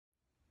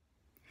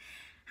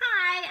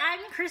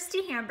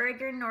Kristi Hamberg,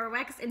 your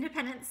Norwex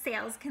independent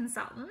sales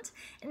consultant,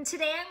 and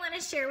today I want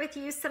to share with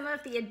you some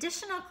of the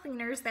additional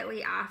cleaners that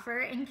we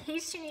offer in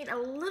case you need a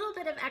little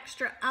bit of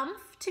extra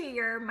oomph to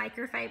your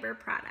microfiber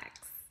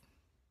products.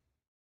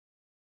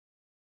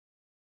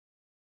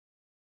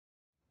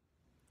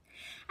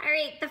 All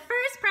right, the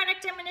first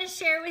product I'm going to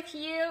share with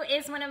you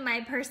is one of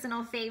my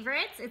personal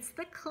favorites. It's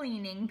the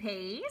cleaning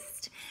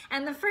paste.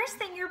 And the first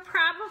thing you're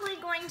probably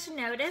going to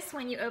notice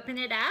when you open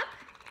it up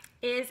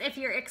is if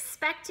you're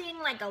expecting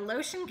like a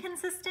lotion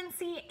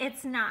consistency,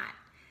 it's not.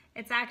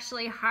 It's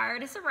actually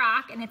hard as a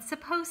rock, and it's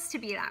supposed to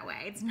be that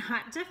way. It's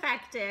not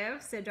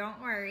defective, so don't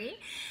worry.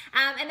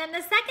 And then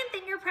the second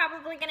thing you're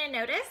probably going to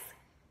notice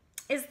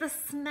is the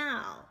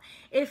smell.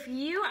 If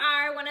you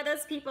are one of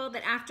those people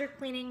that after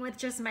cleaning with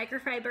just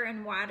microfiber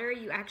and water,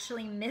 you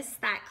actually miss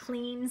that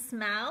clean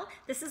smell,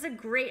 this is a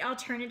great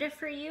alternative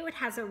for you. It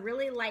has a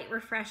really light,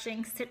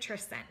 refreshing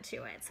citrus scent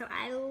to it. So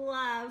I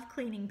love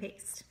cleaning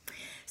paste.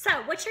 So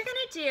what you're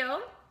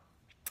gonna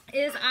do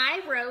is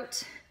I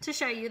wrote, to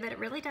show you that it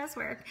really does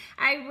work,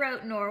 I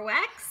wrote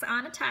Norwex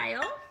on a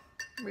tile,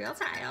 real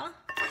tile.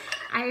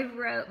 I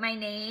wrote my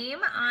name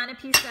on a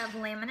piece of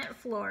laminate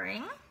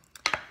flooring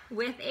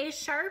with a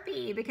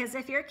Sharpie, because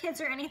if your kids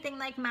are anything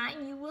like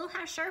mine, you will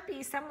have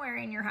Sharpies somewhere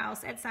in your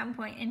house at some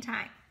point in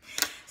time.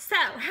 So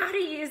how to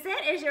use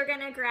it is you're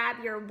gonna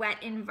grab your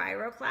wet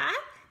EnviroCloth.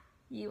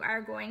 You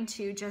are going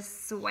to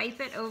just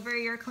swipe it over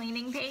your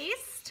cleaning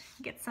paste,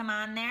 get some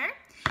on there,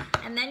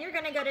 and then you're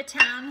gonna go to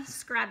town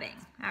scrubbing,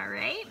 all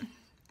right?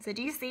 So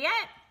do you see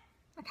it?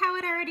 Look how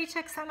it already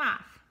took some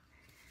off.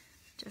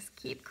 Just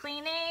keep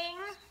cleaning.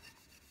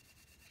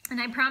 And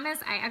I promise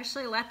I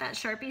actually let that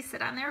Sharpie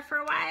sit on there for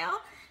a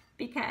while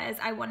because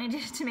I wanted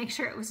it to make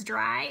sure it was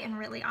dry and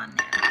really on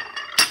there.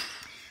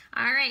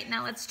 All right,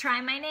 now let's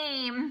try my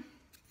name.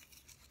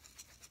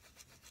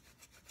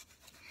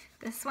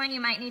 This one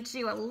you might need to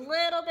do a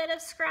little bit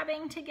of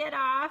scrubbing to get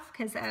off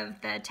because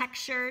of the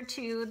texture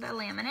to the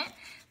laminate,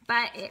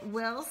 but it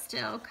will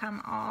still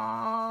come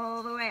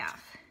all the way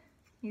off.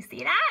 You see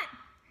that?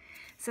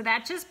 So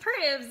that just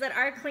proves that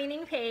our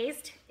cleaning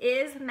paste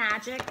is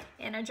magic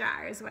in a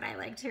jar, is what I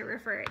like to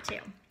refer it to.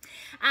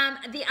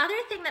 The other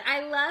thing that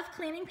I love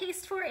cleaning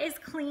paste for is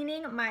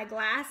cleaning my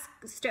glass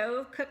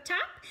stove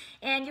cooktop,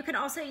 and you can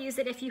also use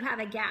it if you have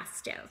a gas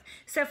stove.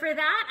 So for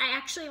that, I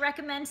actually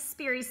recommend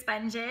Sperry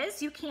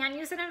sponges. You can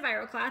use an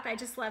EnviroCloth. I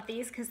just love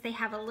these because they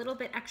have a little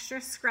bit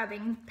extra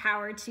scrubbing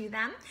power to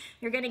them.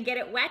 You're gonna get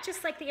it wet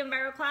just like the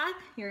EnviroCloth.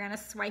 You're gonna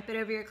swipe it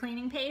over your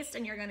cleaning paste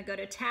and you're gonna go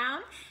to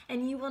town,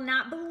 and you will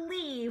not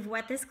believe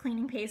what this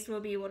cleaning paste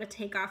will be able to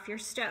take off your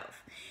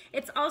stove.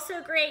 It's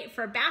also great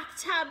for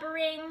bathtub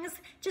rings,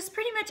 just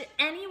pretty much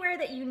anywhere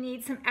that you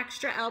need some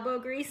extra elbow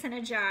grease in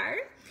a jar.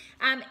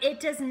 It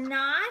does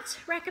not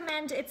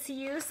recommend its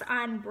use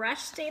on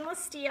brushed stainless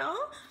steel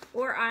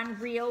or on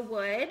real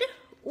wood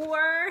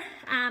or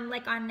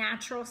like on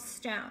natural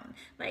stone,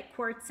 like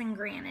quartz and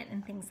granite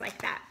and things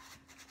like that.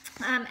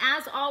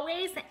 As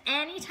always,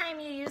 anytime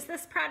you use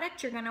this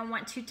product, you're gonna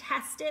want to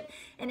test it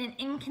in an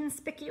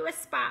inconspicuous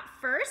spot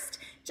first,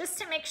 just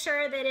to make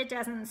sure that it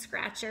doesn't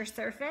scratch your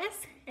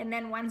surface. And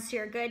then once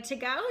you're good to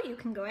go, you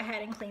can go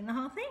ahead and clean the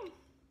whole thing.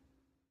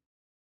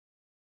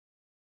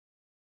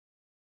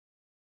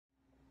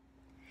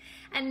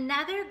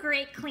 Another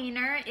great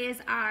cleaner is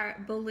our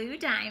Blue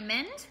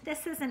Diamond.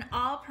 This is an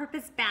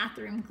all-purpose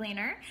bathroom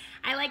cleaner.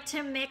 I like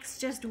to mix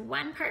just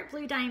 1 part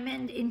Blue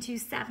Diamond into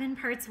 7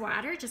 parts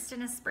water, just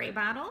in a spray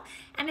bottle.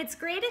 And it's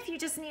great if you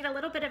just need a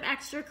little bit of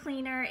extra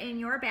cleaner in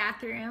your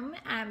bathroom.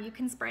 You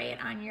can spray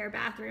it on your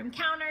bathroom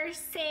counters,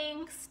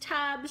 sinks,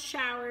 tubs,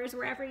 showers,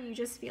 wherever you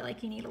just feel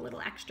like you need a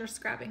little extra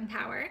scrubbing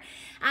power.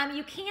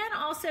 You can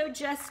also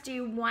just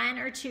do 1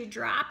 or 2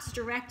 drops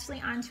directly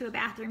onto a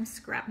bathroom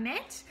scrub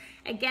mitt.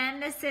 Again,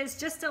 this is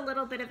just a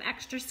little bit of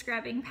extra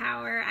scrubbing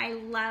power. I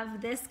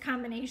love this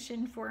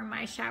combination for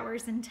my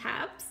showers and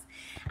tubs.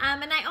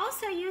 And I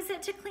also use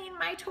it to clean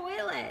my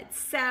toilets.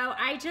 So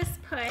I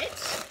just put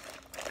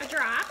a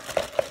drop,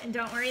 and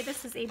don't worry,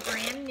 this is a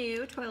brand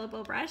new toilet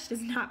bowl brush. It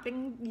has not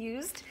been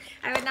used.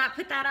 I would not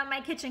put that on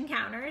my kitchen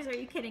counters. Are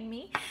you kidding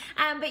me?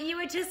 But you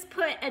would just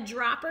put a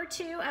drop or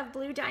 2 of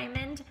Blue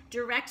Diamond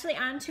directly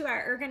onto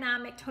our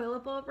ergonomic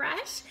toilet bowl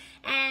brush,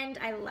 and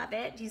I love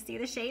it. Do you see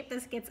the shape?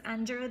 This gets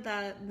under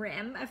the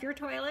rim of your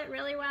toilet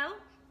really well.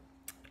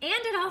 And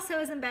it also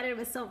is embedded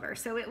with silver,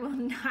 so it will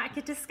not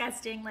get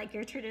disgusting like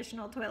your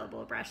traditional toilet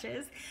bowl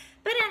brushes.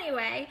 But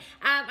anyway,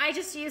 I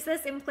just use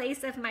this in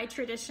place of my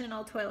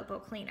traditional toilet bowl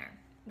cleaner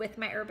with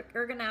my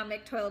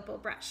ergonomic toilet bowl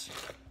brush.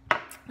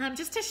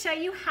 Just to show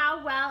you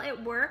how well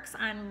it works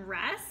on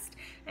rest,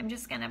 I'm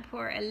just gonna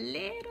pour a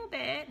little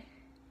bit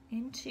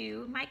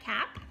into my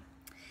cap.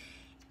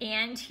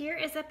 And here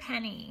is a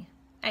penny.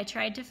 I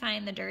tried to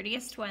find the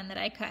dirtiest one that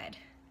I could,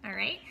 all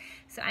right?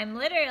 So I'm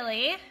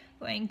literally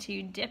going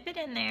to dip it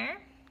in there.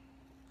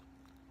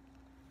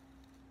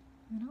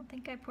 I don't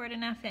think I poured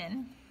enough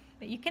in,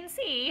 but you can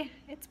see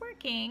it's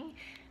working.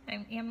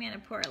 I'm gonna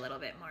pour a little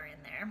bit more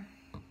in there.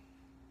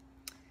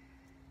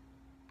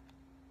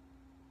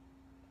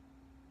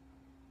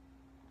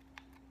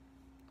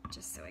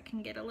 just so I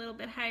can get a little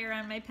bit higher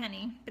on my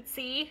penny. But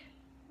see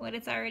what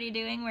it's already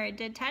doing where it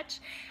did touch?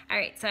 All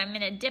right, so I'm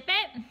gonna dip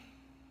it.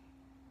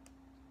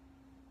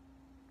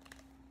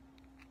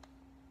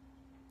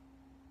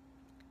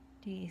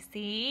 Do you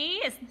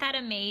see? Isn't that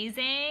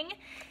amazing?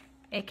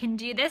 It can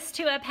do this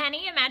to a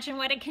penny. Imagine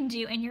what it can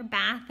do in your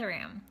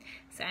bathroom.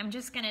 So I'm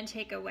just gonna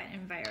take a wet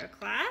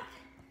EnviroCloth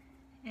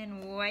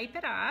and wipe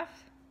it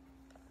off.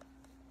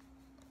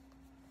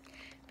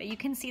 But you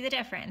can see the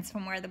difference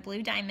from where the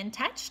blue diamond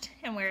touched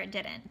and where it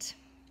didn't.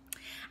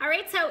 All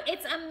right, so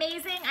it's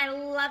amazing. I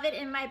love it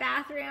in my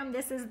bathroom.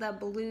 This is the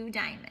blue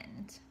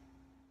diamond.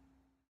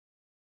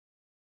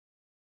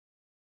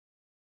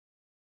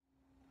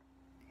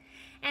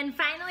 And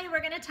finally,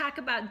 we're gonna talk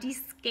about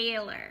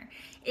descaler.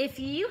 If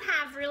you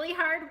have really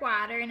hard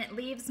water and it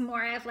leaves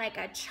more of like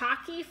a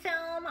chalky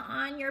film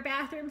on your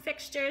bathroom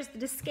fixtures, the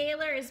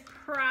descaler is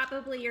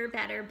probably your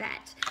better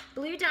bet.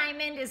 Blue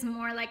Diamond is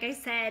more, like I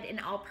said, an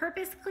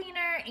all-purpose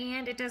cleaner,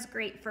 and it does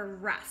great for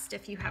rust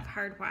if you have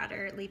hard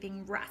water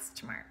leaving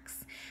rust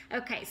marks.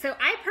 Okay, so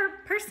I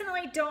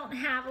personally don't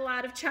have a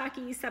lot of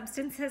chalky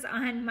substances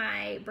on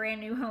my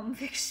brand new home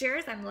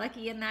fixtures. I'm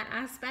lucky in that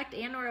aspect,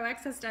 and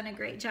Norwex has done a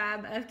great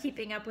job of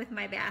keeping up with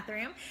my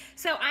bathroom.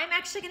 So I'm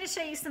actually going to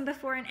show you some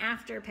before and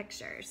after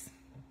pictures.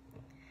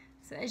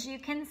 So as you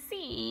can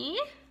see,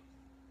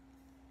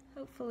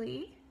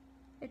 hopefully,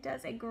 it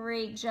does a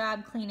great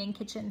job cleaning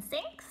kitchen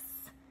sinks,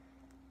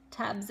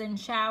 tubs and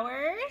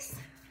showers.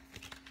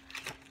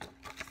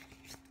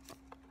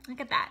 Look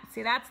at that.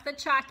 See, that's the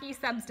chalky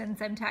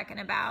substance I'm talking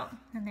about.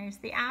 And there's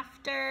the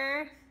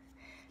after.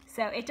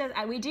 So it does,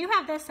 we do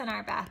have this in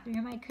our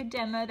bathroom. I could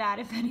demo that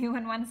if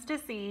anyone wants to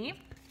see.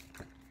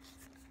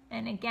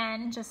 And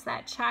again, just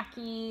that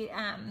chalky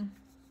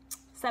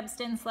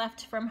substance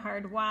left from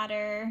hard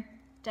water.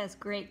 Does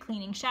great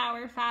cleaning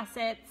shower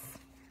faucets.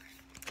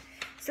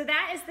 So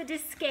that is the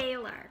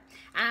descaler.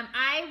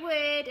 I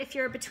would, if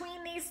you're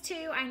between these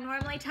two, I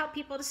normally tell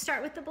people to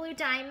start with the Blue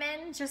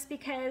Diamond just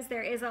because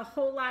there is a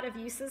whole lot of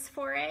uses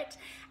for it.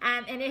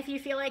 And if you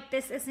feel like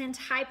this isn't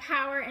high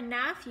power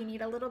enough, you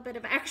need a little bit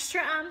of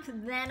extra oomph,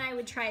 then I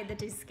would try the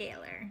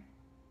descaler.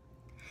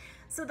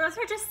 So those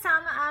are just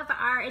some of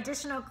our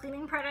additional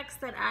cleaning products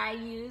that I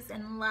use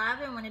and love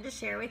and wanted to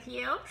share with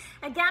you.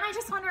 Again, I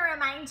just want to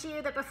remind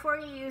you that before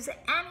you use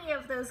any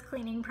of those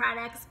cleaning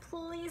products,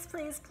 please,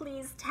 please,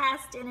 please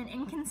test in an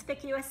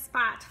inconspicuous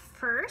spot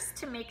first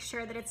to make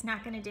sure that it's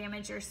not going to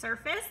damage your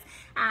surface.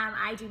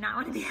 I do not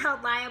want to be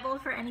held liable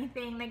for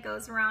anything that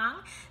goes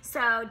wrong.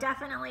 So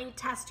definitely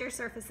test your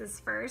surfaces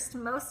first.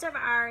 Most of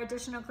our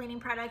additional cleaning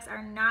products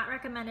are not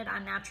recommended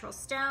on natural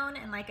stone.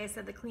 And like I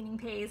said, the cleaning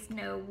paste,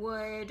 no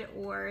wood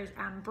or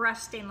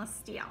brushed stainless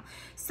steel.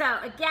 So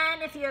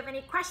again, if you have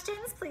any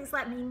questions, please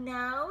let me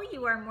know.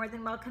 You are more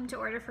than welcome to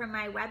order from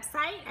my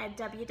website at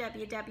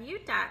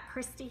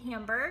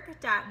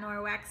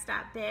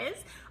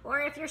www.kristihamberg.norwex.biz. Or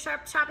if you're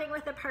shopping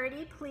with a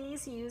party,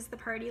 please use the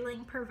party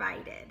link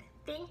provided.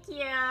 Thank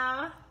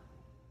you.